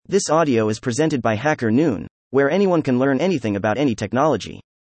This audio is presented by Hacker Noon, where anyone can learn anything about any technology.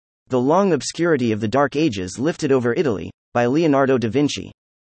 The Long Obscurity of the Dark Ages Lifted Over Italy, by Leonardo da Vinci.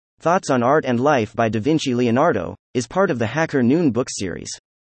 Thoughts on Art and Life by Da Vinci. Leonardo is part of the Hacker Noon book series.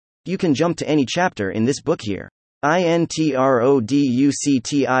 You can jump to any chapter in this book here. Introduction.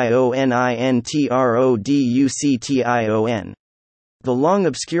 The Long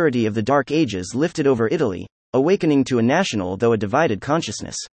Obscurity of the Dark Ages Lifted Over Italy, Awakening to a National though a Divided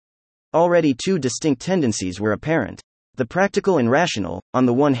Consciousness. Already two distinct tendencies were apparent. The practical and rational, on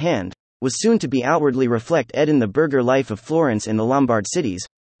the one hand, was soon to be outwardly reflect in the burgher life of Florence and the Lombard cities,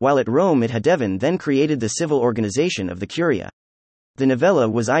 while at Rome it had then created the civil organization of the Curia. The novella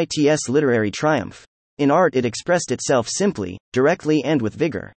was its literary triumph. In art it expressed itself simply, directly and with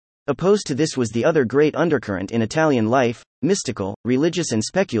vigor. Opposed to this was the other great undercurrent in Italian life, mystical, religious and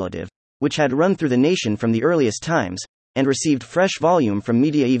speculative, which had run through the nation from the earliest times, and received fresh volume from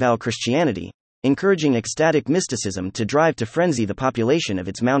mediaeval Christianity, encouraging ecstatic mysticism to drive to frenzy the population of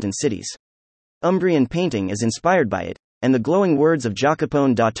its mountain cities. Umbrian painting is inspired by it, and the glowing words of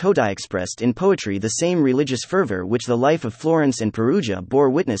Jacopone da Todi expressed in poetry the same religious fervor which the life of Florence and Perugia bore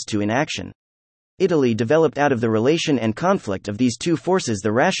witness to in action. Italy developed out of the relation and conflict of these two forces,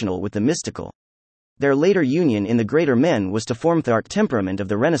 the rational with the mystical. Their later union in the greater men was to form the art temperament of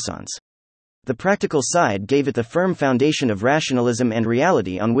the Renaissance. The practical side gave it the firm foundation of rationalism and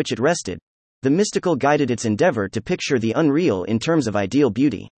reality on which it rested. The mystical guided its endeavor to picture the unreal in terms of ideal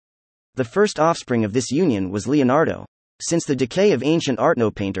beauty. The first offspring of this union was Leonardo. Since the decay of ancient art, no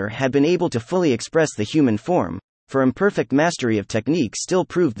painter had been able to fully express the human form, for imperfect mastery of technique still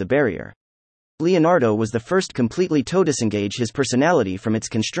proved the barrier. Leonardo was the first completely to disengage his personality from its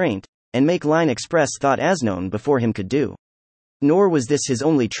constraint, and make line express thought as known before him could do. Nor was this his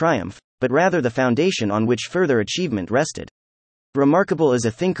only triumph, but rather the foundation on which further achievement rested. Remarkable as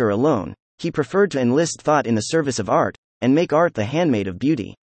a thinker alone, he preferred to enlist thought in the service of art, and make art the handmaid of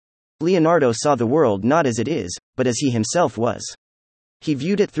beauty. Leonardo saw the world not as it is, but as he himself was. He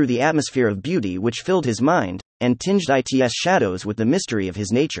viewed it through the atmosphere of beauty which filled his mind, and tinged its shadows with the mystery of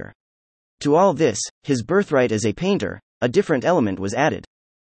his nature. To all this, his birthright as a painter, a different element was added.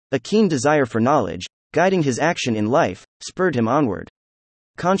 A keen desire for knowledge, guiding his action in life, spurred him onward.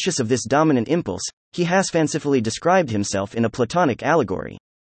 Conscious of this dominant impulse, he has fancifully described himself in a Platonic allegory.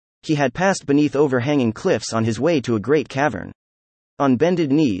 He had passed beneath overhanging cliffs on his way to a great cavern. On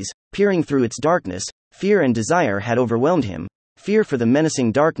bended knees, peering through its darkness, fear and desire had overwhelmed him, fear for the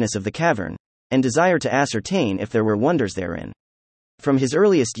menacing darkness of the cavern, and desire to ascertain if there were wonders therein. From his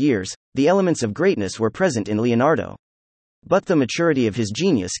earliest years, the elements of greatness were present in Leonardo. But the maturity of his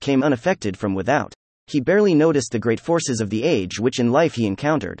genius came unaffected from without. He barely noticed the great forces of the age which in life he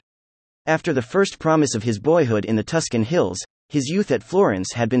encountered. After the first promise of his boyhood in the Tuscan hills, his youth at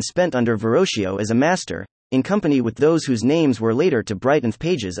Florence had been spent under Verrocchio as a master, in company with those whose names were later to brighten the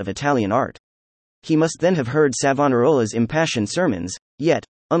pages of Italian art. He must then have heard Savonarola's impassioned sermons, yet,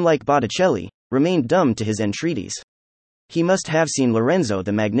 unlike Botticelli, remained dumb to his entreaties. He must have seen Lorenzo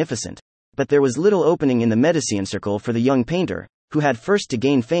the Magnificent. But there was little opening in the Medicean circle for the young painter, who had first to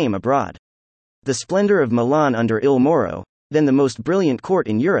gain fame abroad. The splendor of Milan under Il Moro, then the most brilliant court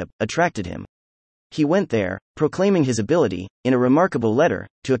in Europe, attracted him. He went there, proclaiming his ability, in a remarkable letter,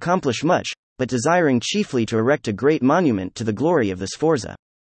 to accomplish much, but desiring chiefly to erect a great monument to the glory of the Sforza.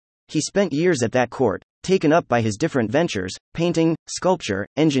 He spent years at that court, taken up by his different ventures, painting, sculpture,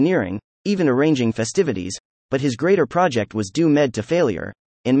 engineering, even arranging festivities, but his greater project was doomed to failure,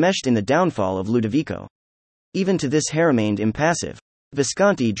 enmeshed in the downfall of Ludovico. Even to this he remained impassive.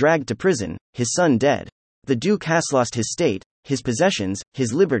 Visconti dragged to prison, his son dead. The Duke has lost his state, his possessions,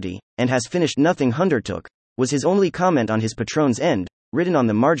 his liberty, and has finished nothing undertook, was his only comment on his patron's end, written on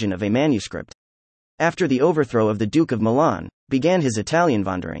the margin of a manuscript. After the overthrow of the Duke of Milan, began his Italian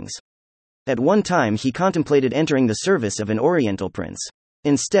wanderings. At one time he contemplated entering the service of an Oriental prince.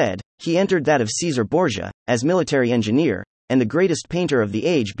 Instead, he entered that of Caesar Borgia, as military engineer, and the greatest painter of the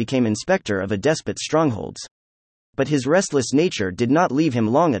age became inspector of a despot's strongholds. But his restless nature did not leave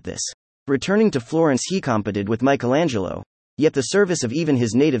him long at this. Returning to Florence he competed with Michelangelo, yet the service of even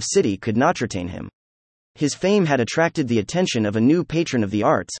his native city could not retain him. His fame had attracted the attention of a new patron of the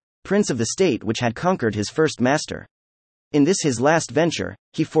arts, prince of the state which had conquered his first master. In this his last venture,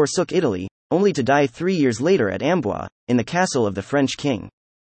 he forsook Italy, only to die 3 years later at Amboise, in the castle of the French king.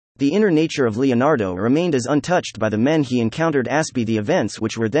 The inner nature of Leonardo remained as untouched by the men he encountered as by the events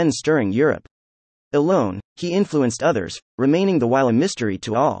which were then stirring Europe. Alone, he influenced others, remaining the while a mystery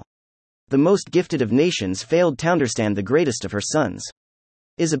to all. The most gifted of nations failed to understand the greatest of her sons.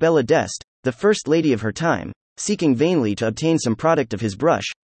 Isabella d'Este, the first lady of her time, seeking vainly to obtain some product of his brush,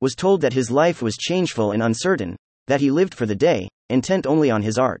 was told that his life was changeful and uncertain, that he lived for the day, intent only on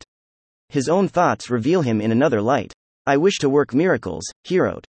his art. His own thoughts reveal him in another light. I wish to work miracles, he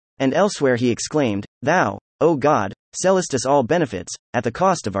wrote. And elsewhere he exclaimed, Thou, O God, sellest us all benefits, at the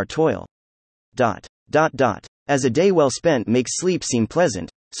cost of our toil. As a day well spent makes sleep seem pleasant,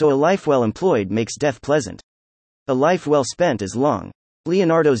 so a life well employed makes death pleasant. A life well spent is long.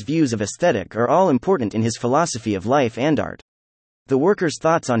 Leonardo's views of aesthetic are all important in his philosophy of life and art. The worker's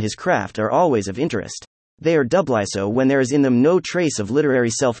thoughts on his craft are always of interest. They are doubly so when there is in them no trace of literary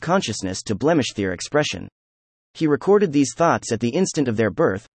self-consciousness to blemish their expression. He recorded these thoughts at the instant of their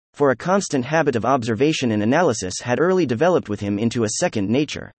birth, for a constant habit of observation and analysis had early developed with him into a second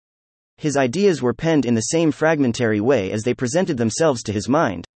nature. His ideas were penned in the same fragmentary way as they presented themselves to his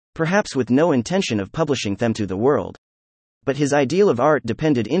mind, perhaps with no intention of publishing them to the world. But his ideal of art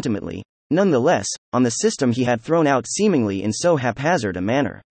depended intimately, nonetheless, on the system he had thrown out seemingly in so haphazard a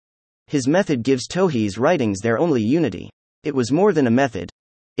manner. His method gives Tohi's writings their only unity. It was more than a method.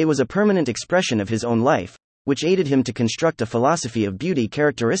 It was a permanent expression of his own life, which aided him to construct a philosophy of beauty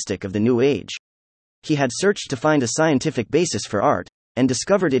characteristic of the New Age. He had searched to find a scientific basis for art, and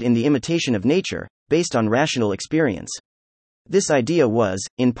discovered it in the imitation of nature, based on rational experience. This idea was,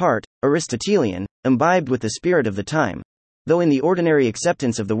 in part, Aristotelian, imbibed with the spirit of the time, though in the ordinary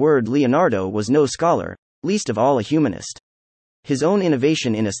acceptance of the word Leonardo was no scholar, least of all a humanist. His own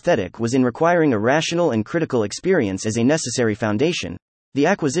innovation in aesthetic was in requiring a rational and critical experience as a necessary foundation, the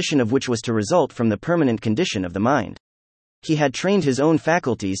acquisition of which was to result from the permanent condition of the mind. He had trained his own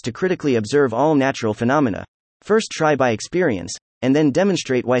faculties to critically observe all natural phenomena, first try by experience, and then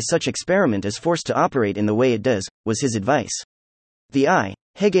demonstrate why such experiment is forced to operate in the way it does, was his advice. The eye,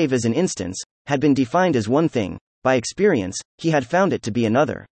 he gave as an instance, had been defined as one thing, by experience, he had found it to be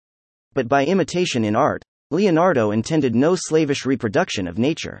another. But by imitation in art, Leonardo intended no slavish reproduction of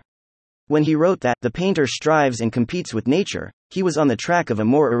nature. When he wrote that the painter strives and competes with nature, he was on the track of a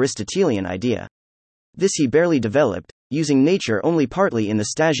more Aristotelian idea. This he barely developed, using nature only partly in the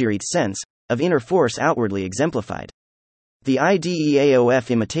Stagirite sense, of inner force outwardly exemplified. The ideaof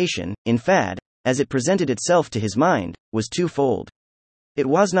imitation, in fad, as it presented itself to his mind, was twofold. It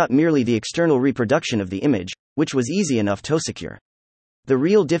was not merely the external reproduction of the image, which was easy enough to secure. The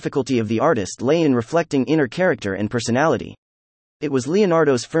real difficulty of the artist lay in reflecting inner character and personality. It was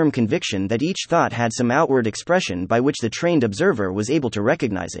Leonardo's firm conviction that each thought had some outward expression by which the trained observer was able to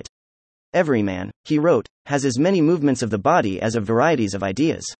recognize it. Every man, he wrote, has as many movements of the body as of varieties of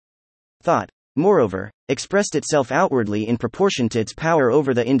ideas. Thought, moreover, expressed itself outwardly in proportion to its power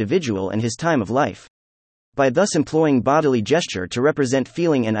over the individual and his time of life. By thus employing bodily gesture to represent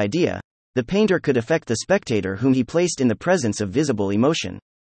feeling and idea, the painter could affect the spectator whom he placed in the presence of visible emotion.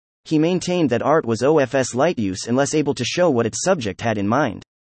 He maintained that art was ofs light use unless able to show what its subject had in mind.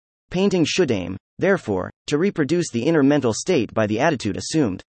 Painting should aim, therefore, to reproduce the inner mental state by the attitude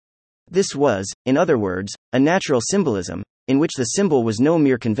assumed. This was, in other words, a natural symbolism, in which the symbol was no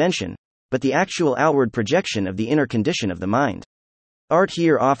mere convention, but the actual outward projection of the inner condition of the mind. Art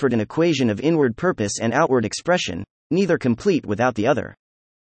here offered an equation of inward purpose and outward expression, neither complete without the other.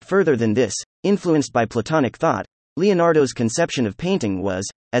 Further than this, influenced by Platonic thought, Leonardo's conception of painting was,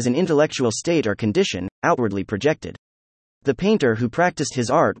 as an intellectual state or condition, outwardly projected. The painter who practiced his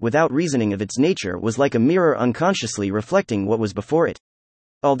art without reasoning of its nature was like a mirror unconsciously reflecting what was before it.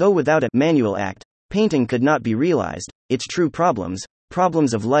 Although without a manual act, painting could not be realized, its true problems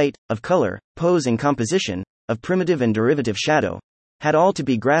of light, of color, pose and composition, of primitive and derivative shadow, had all to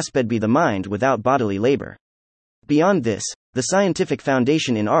be grasped by the mind without bodily labor. Beyond this, the scientific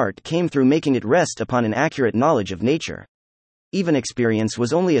foundation in art came through making it rest upon an accurate knowledge of nature. Even experience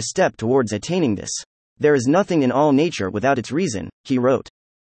was only a step towards attaining this. There is nothing in all nature without its reason, he wrote.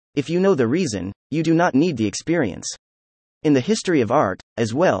 If you know the reason, you do not need the experience. In the history of art,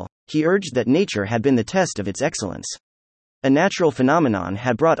 as well, he urged that nature had been the test of its excellence. A natural phenomenon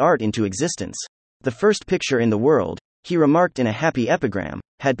had brought art into existence. The first picture in the world, he remarked in a happy epigram,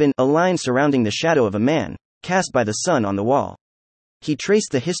 had been a line surrounding the shadow of a man, cast by the sun on the wall. He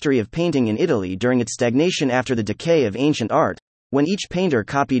traced the history of painting in Italy during its stagnation after the decay of ancient art, when each painter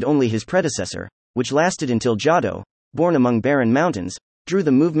copied only his predecessor, which lasted until Giotto, born among barren mountains, drew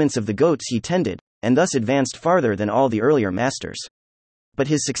the movements of the goats he tended, and thus advanced farther than all the earlier masters. But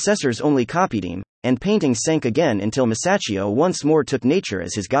his successors only copied him, and painting sank again until Masaccio once more took nature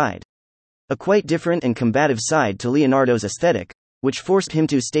as his guide. A quite different and combative side to Leonardo's aesthetic, which forced him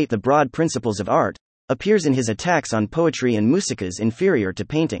to state the broad principles of art, appears in his attacks on poetry and musicas inferior to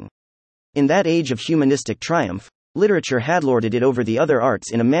painting. In that age of humanistic triumph, literature had lorded it over the other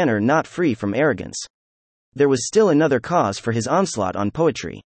arts in a manner not free from arrogance. There was still another cause for his onslaught on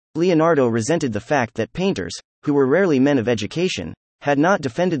poetry. Leonardo resented the fact that painters, who were rarely men of education, had not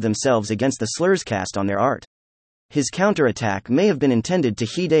defended themselves against the slurs cast on their art. His counterattack may have been intended to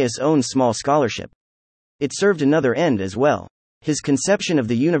Hidea's own small scholarship. It served another end as well. His conception of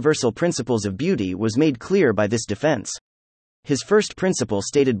the universal principles of beauty was made clear by this defense. His first principle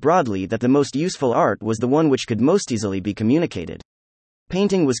stated broadly that the most useful art was the one which could most easily be communicated.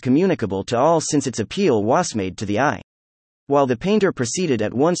 Painting was communicable to all since its appeal was made to the eye. While the painter proceeded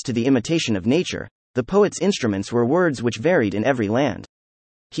at once to the imitation of nature, the poet's instruments were words which varied in every land.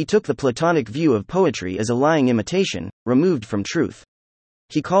 He took the Platonic view of poetry as a lying imitation, removed from truth.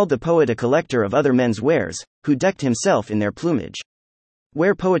 He called the poet a collector of other men's wares, who decked himself in their plumage.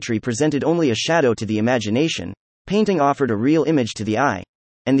 Where poetry presented only a shadow to the imagination, painting offered a real image to the eye.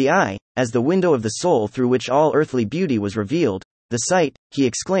 And the eye, as the window of the soul through which all earthly beauty was revealed, the sight, he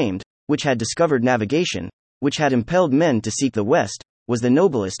exclaimed, which had discovered navigation, which had impelled men to seek the West, was the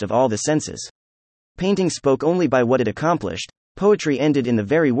noblest of all the senses. Painting spoke only by what it accomplished, poetry ended in the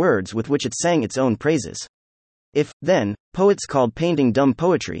very words with which it sang its own praises. If, then, poets called painting dumb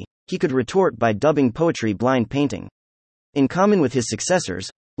poetry, he could retort by dubbing poetry blind painting. In common with his successors,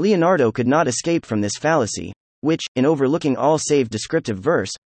 Leonardo could not escape from this fallacy, which, in overlooking all save descriptive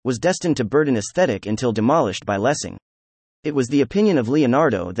verse, was destined to burden aesthetic until demolished by Lessing. It was the opinion of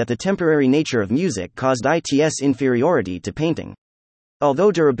Leonardo that the temporary nature of music caused its inferiority to painting.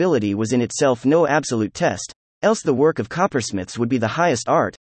 Although durability was in itself no absolute test, else the work of coppersmiths would be the highest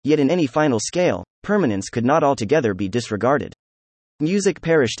art, yet in any final scale, permanence could not altogether be disregarded. Music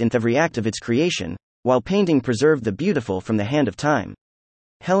perished in every act of its creation, while painting preserved the beautiful from the hand of time.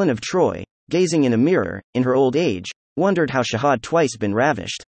 Helen of Troy, gazing in a mirror, in her old age, wondered how she had twice been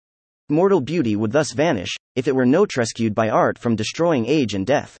ravished. Mortal beauty would thus vanish, if it were not rescued by art from destroying age and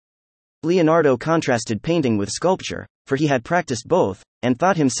death. Leonardo contrasted painting with sculpture, for he had practiced both, and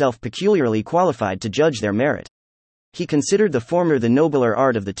thought himself peculiarly qualified to judge their merit. He considered the former the nobler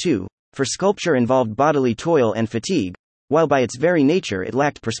art of the two, for sculpture involved bodily toil and fatigue, while by its very nature it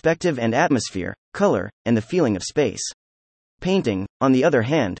lacked perspective and atmosphere, color, and the feeling of space. Painting, on the other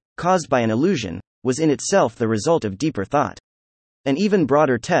hand, caused by an illusion, was in itself the result of deeper thought. An even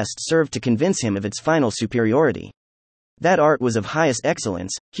broader test served to convince him of its final superiority. That art was of highest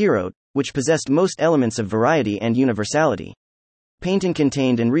excellence, he wrote, which possessed most elements of variety and universality. Painting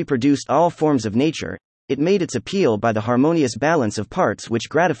contained and reproduced all forms of nature, it made its appeal by the harmonious balance of parts which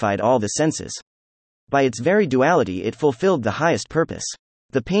gratified all the senses. By its very duality it fulfilled the highest purpose.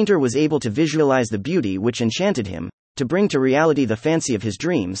 The painter was able to visualize the beauty which enchanted him, to bring to reality the fancy of his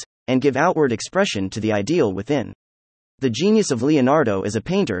dreams, and give outward expression to the ideal within. The genius of Leonardo as a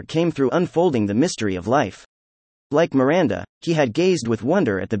painter came through unfolding the mystery of life. Like Miranda, he had gazed with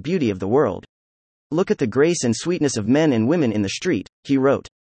wonder at the beauty of the world. Look at the grace and sweetness of men and women in the street, he wrote.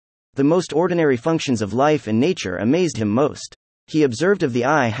 The most ordinary functions of life and nature amazed him most. He observed of the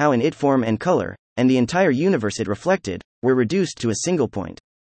eye how in it form and color, and the entire universe it reflected, were reduced to a single point.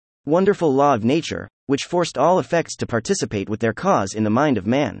 Wonderful law of nature, which forced all effects to participate with their cause in the mind of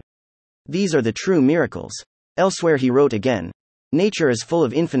man. These are the true miracles. Elsewhere he wrote again, nature is full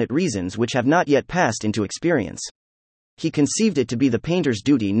of infinite reasons which have not yet passed into experience. He conceived it to be the painter's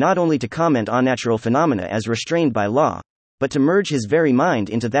duty not only to comment on natural phenomena as restrained by law, but to merge his very mind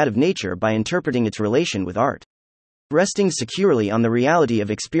into that of nature by interpreting its relation with art. Resting securely on the reality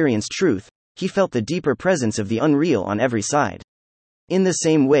of experienced truth, he felt the deeper presence of the unreal on every side. In the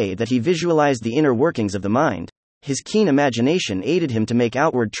same way that he visualized the inner workings of the mind, his keen imagination aided him to make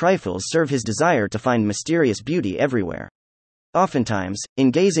outward trifles serve his desire to find mysterious beauty everywhere. Oftentimes,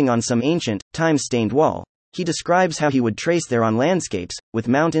 in gazing on some ancient, time-stained wall, he describes how he would trace thereon landscapes, with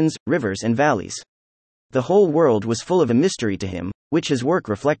mountains, rivers and valleys. The whole world was full of a mystery to him, which his work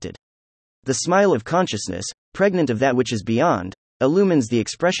reflected. The smile of consciousness, pregnant of that which is beyond, illumines the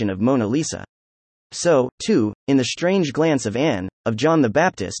expression of Mona Lisa. So, too, in the strange glance of Anne, of John the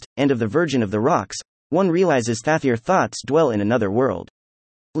Baptist, and of the Virgin of the Rocks, one realizes that their thoughts dwell in another world.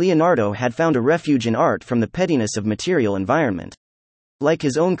 Leonardo had found a refuge in art from the pettiness of material environment. Like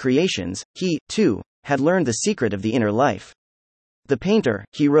his own creations, he, too, had learned the secret of the inner life. The painter,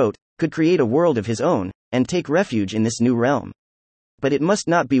 he wrote, could create a world of his own, and take refuge in this new realm. But it must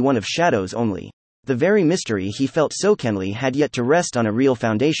not be one of shadows only. The very mystery he felt so keenly had yet to rest on a real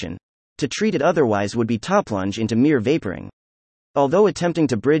foundation. To treat it otherwise would be to plunge into mere vaporing. Although attempting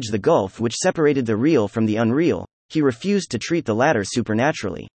to bridge the gulf which separated the real from the unreal, he refused to treat the latter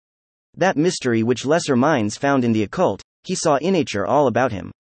supernaturally. That mystery which lesser minds found in the occult, he saw in nature all about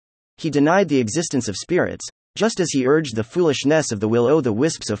him. He denied the existence of spirits, just as he urged the foolishness of the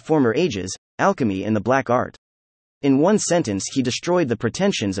will-o'-the-wisps of former ages, alchemy and the black art. In one sentence, he destroyed the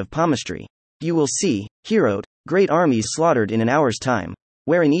pretensions of palmistry. You will see, he wrote, great armies slaughtered in an hour's time,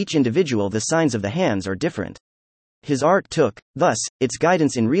 where in each individual the signs of the hands are different. His art took, thus, its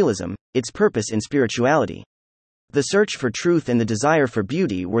guidance in realism, its purpose in spirituality. The search for truth and the desire for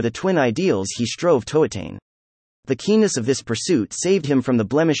beauty were the twin ideals he strove to attain. The keenness of this pursuit saved him from the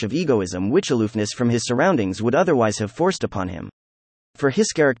blemish of egoism which aloofness from his surroundings would otherwise have forced upon him. For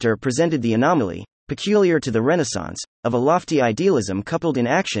his character presented the anomaly, peculiar to the Renaissance, of a lofty idealism coupled in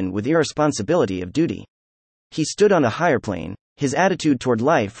action with irresponsibility of duty. He stood on a higher plane, his attitude toward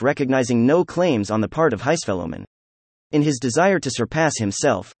life recognizing no claims on the part of his fellowmen. In his desire to surpass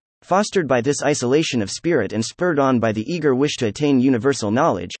himself, fostered by this isolation of spirit and spurred on by the eager wish to attain universal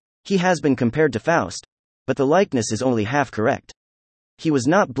knowledge, he has been compared to Faust, but the likeness is only half correct. He was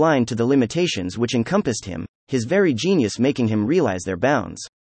not blind to the limitations which encompassed him, his very genius making him realize their bounds.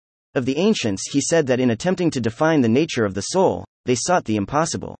 Of the ancients, he said that in attempting to define the nature of the soul, they sought the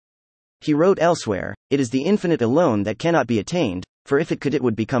impossible. He wrote elsewhere, "It is the infinite alone that cannot be attained, for if it could, it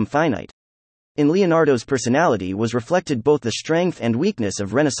would become finite." In Leonardo's personality was reflected both the strength and weakness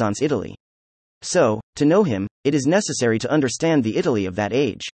of Renaissance Italy. So, to know him, it is necessary to understand the Italy of that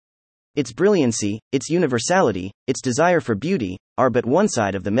age. Its brilliancy, its universality, its desire for beauty, are but one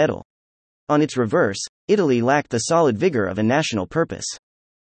side of the medal. On its reverse, Italy lacked the solid vigor of a national purpose.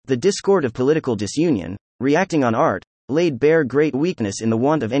 The discord of political disunion, reacting on art, laid bare great weakness in the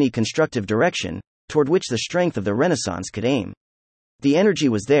want of any constructive direction, toward which the strength of the Renaissance could aim. The energy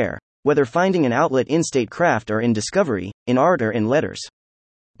was there, whether finding an outlet in statecraft or in discovery, in art or in letters.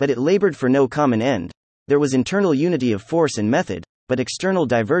 But it labored for no common end. There was internal unity of force and method, but external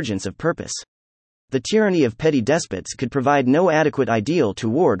divergence of purpose. The tyranny of petty despots could provide no adequate ideal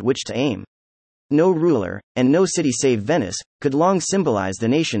toward which to aim. No ruler, and no city save Venice, could long symbolize the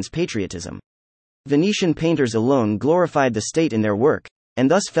nation's patriotism. Venetian painters alone glorified the state in their work,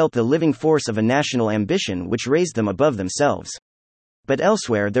 and thus felt the living force of a national ambition which raised them above themselves. But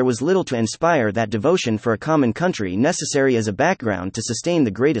elsewhere there was little to inspire that devotion for a common country necessary as a background to sustain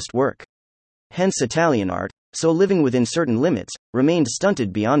the greatest work. Hence Italian art, so living within certain limits, remained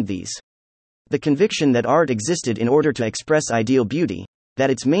stunted beyond these. The conviction that art existed in order to express ideal beauty, that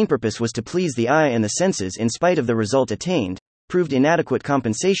its main purpose was to please the eye and the senses in spite of the result attained, proved inadequate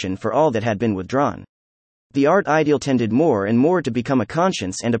compensation for all that had been withdrawn. The art ideal tended more and more to become a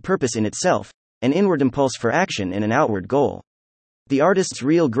conscience and a purpose in itself, an inward impulse for action and an outward goal. The artist's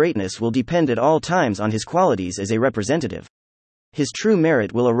real greatness will depend at all times on his qualities as a representative. His true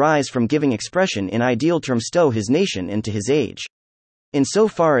merit will arise from giving expression in ideal terms to his nation and to his age. In so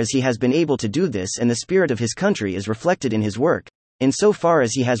far as he has been able to do this and the spirit of his country is reflected in his work, in so far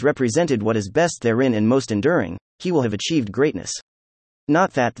as he has represented what is best therein and most enduring, he will have achieved greatness.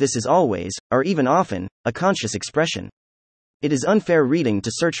 Not that this is always, or even often, a conscious expression. It is unfair reading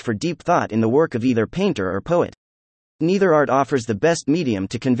to search for deep thought in the work of either painter or poet. Neither art offers the best medium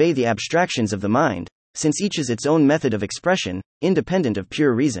to convey the abstractions of the mind, since each is its own method of expression, independent of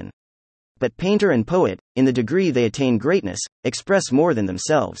pure reason. But painter and poet, in the degree they attain greatness, express more than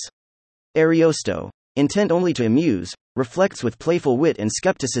themselves. Ariosto, intent only to amuse, reflects with playful wit and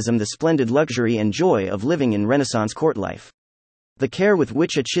skepticism the splendid luxury and joy of living in Renaissance court life. The care with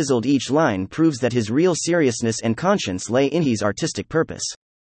which he chiseled each line proves that his real seriousness and conscience lay in his artistic purpose.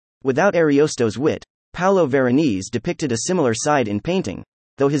 Without Ariosto's wit, Paolo Veronese depicted a similar side in painting,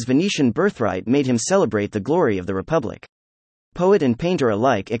 though his Venetian birthright made him celebrate the glory of the Republic. Poet and painter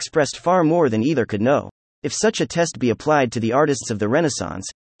alike expressed far more than either could know. If such a test be applied to the artists of the Renaissance,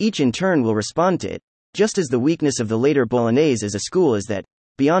 each in turn will respond to it, just as the weakness of the later Bolognese as a school is that,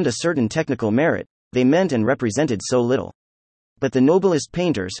 beyond a certain technical merit, they meant and represented so little. But the noblest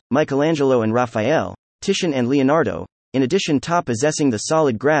painters, Michelangelo and Raphael, Titian and Leonardo, in addition to possessing the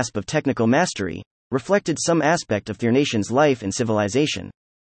solid grasp of technical mastery, reflected some aspect of their nation's life and civilization.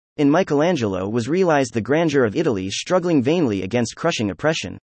 In Michelangelo was realized the grandeur of Italy struggling vainly against crushing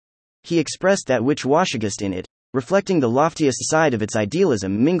oppression. He expressed that which washiest in it, reflecting the loftiest side of its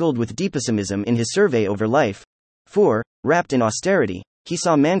idealism mingled with deep pessimism in his survey over life. For, wrapped in austerity, he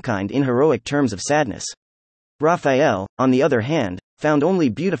saw mankind in heroic terms of sadness. Raphael, on the other hand, found only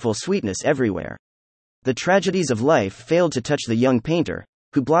beautiful sweetness everywhere. The tragedies of life failed to touch the young painter,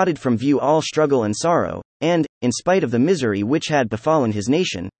 who blotted from view all struggle and sorrow, and, in spite of the misery which had befallen his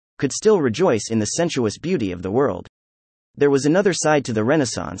nation, could still rejoice in the sensuous beauty of the world. There was another side to the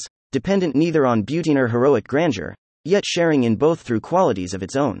Renaissance, dependent neither on beauty nor heroic grandeur, yet sharing in both through qualities of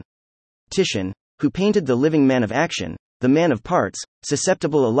its own. Titian, who painted the living man of action, the man of parts,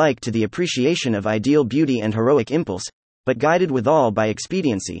 susceptible alike to the appreciation of ideal beauty and heroic impulse, but guided withal by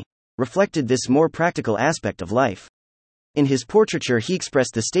expediency, reflected this more practical aspect of life. In his portraiture, he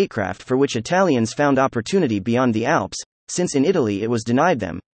expressed the statecraft for which Italians found opportunity beyond the Alps, since in Italy it was denied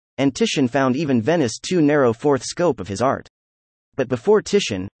them, and Titian found even Venice too narrow for the scope of his art. But before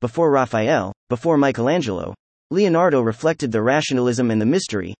Titian, before Raphael, before Michelangelo, Leonardo reflected the rationalism and the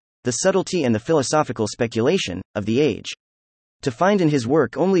mystery, the subtlety and the philosophical speculation, of the age. To find in his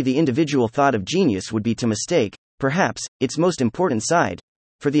work only the individual thought of genius would be to mistake, perhaps, its most important side,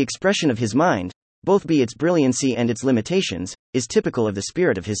 for the expression of his mind, both be its brilliancy and its limitations, is typical of the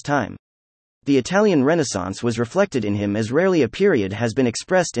spirit of his time. The Italian Renaissance was reflected in him as rarely a period has been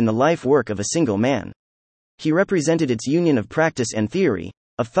expressed in the life work of a single man. He represented its union of practice and theory,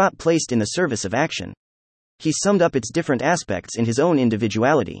 of thought placed in the service of action. He summed up its different aspects in his own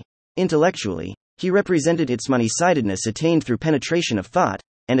individuality. Intellectually, he represented its many-sidedness attained through penetration of thought,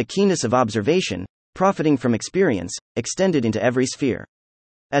 and a keenness of observation, profiting from experience, extended into every sphere.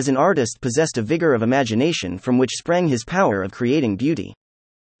 As an artist, possessed a vigor of imagination from which sprang his power of creating beauty.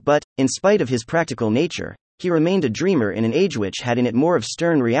 But, in spite of his practical nature, he remained a dreamer in an age which had in it more of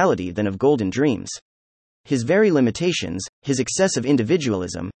stern reality than of golden dreams. His very limitations, his excessive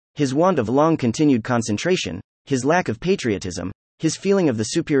individualism, his want of long-continued concentration, his lack of patriotism, his feeling of the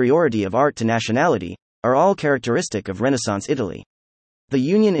superiority of art to nationality, are all characteristic of Renaissance Italy. The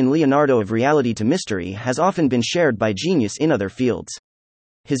union in Leonardo of reality to mystery has often been shared by genius in other fields.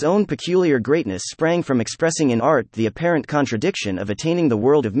 His own peculiar greatness sprang from expressing in art the apparent contradiction of attaining the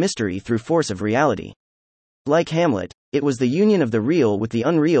world of mystery through force of reality. Like Hamlet, it was the union of the real with the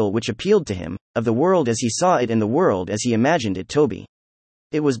unreal which appealed to him, of the world as he saw it and the world as he imagined it to be.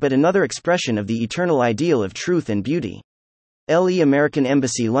 It was but another expression of the eternal ideal of truth and beauty. Le American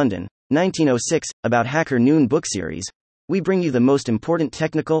Embassy, London, 1906, about Hacker Noon book series. We bring you the most important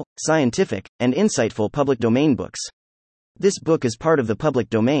technical, scientific, and insightful public domain books. This book is part of the public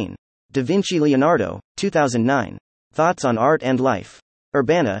domain. Da Vinci Leonardo, 2009. Thoughts on Art and Life.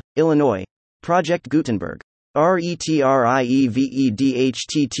 Urbana, Illinois. Project Gutenberg.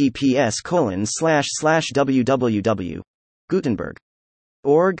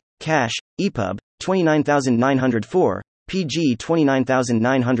 RETRIEVEDHTTPS://www.gutenberg.org, cache, EPUB, 29904, PG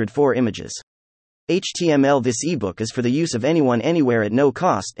 29904 images. HTML. This ebook is for the use of anyone anywhere at no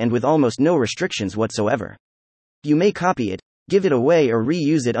cost and with almost no restrictions whatsoever. You may copy it, give it away or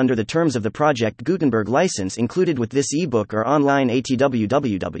reuse it under the terms of the Project Gutenberg license included with this ebook or online at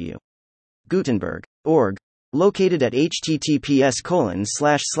www.gutenberg.org, located at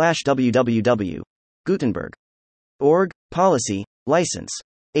https://www.gutenberg.org, policy, license.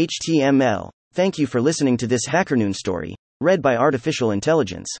 HTML. Thank you for listening to this HackerNoon story, read by Artificial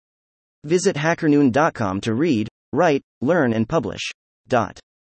Intelligence. Visit hackernoon.com to read, write, learn and publish.